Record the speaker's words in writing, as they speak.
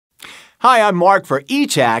Hi, I'm Mark for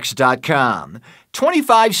eTax.com.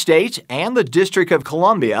 25 states and the District of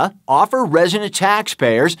Columbia offer resident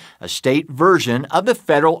taxpayers a state version of the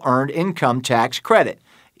Federal Earned Income Tax Credit,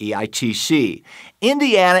 EITC.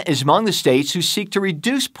 Indiana is among the states who seek to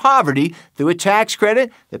reduce poverty through a tax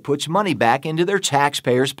credit that puts money back into their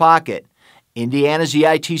taxpayers' pocket. Indiana's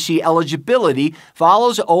EITC eligibility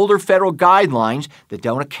follows older federal guidelines that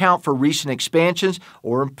don't account for recent expansions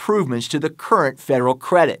or improvements to the current federal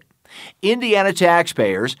credit. Indiana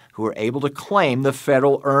taxpayers who are able to claim the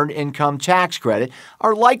Federal Earned Income Tax Credit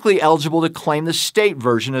are likely eligible to claim the state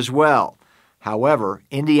version as well. However,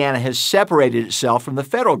 Indiana has separated itself from the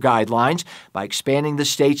federal guidelines by expanding the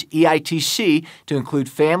state's EITC to include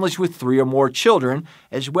families with 3 or more children,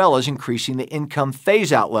 as well as increasing the income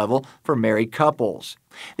phase-out level for married couples.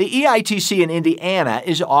 The EITC in Indiana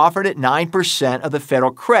is offered at 9% of the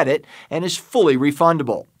federal credit and is fully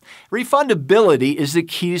refundable. Refundability is the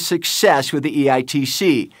key to success with the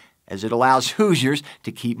EITC, as it allows Hoosiers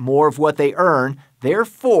to keep more of what they earn,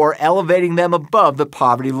 therefore elevating them above the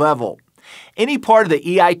poverty level. Any part of the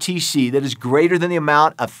EITC that is greater than the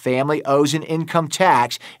amount a family owes in income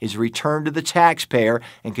tax is returned to the taxpayer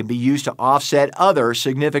and can be used to offset other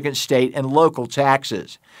significant state and local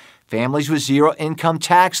taxes. Families with zero income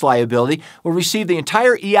tax liability will receive the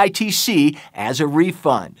entire EITC as a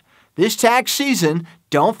refund. This tax season,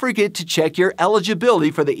 don't forget to check your eligibility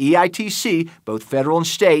for the EITC, both federal and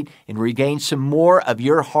state, and regain some more of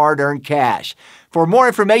your hard-earned cash. For more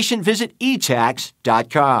information, visit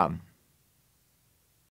eTax.com.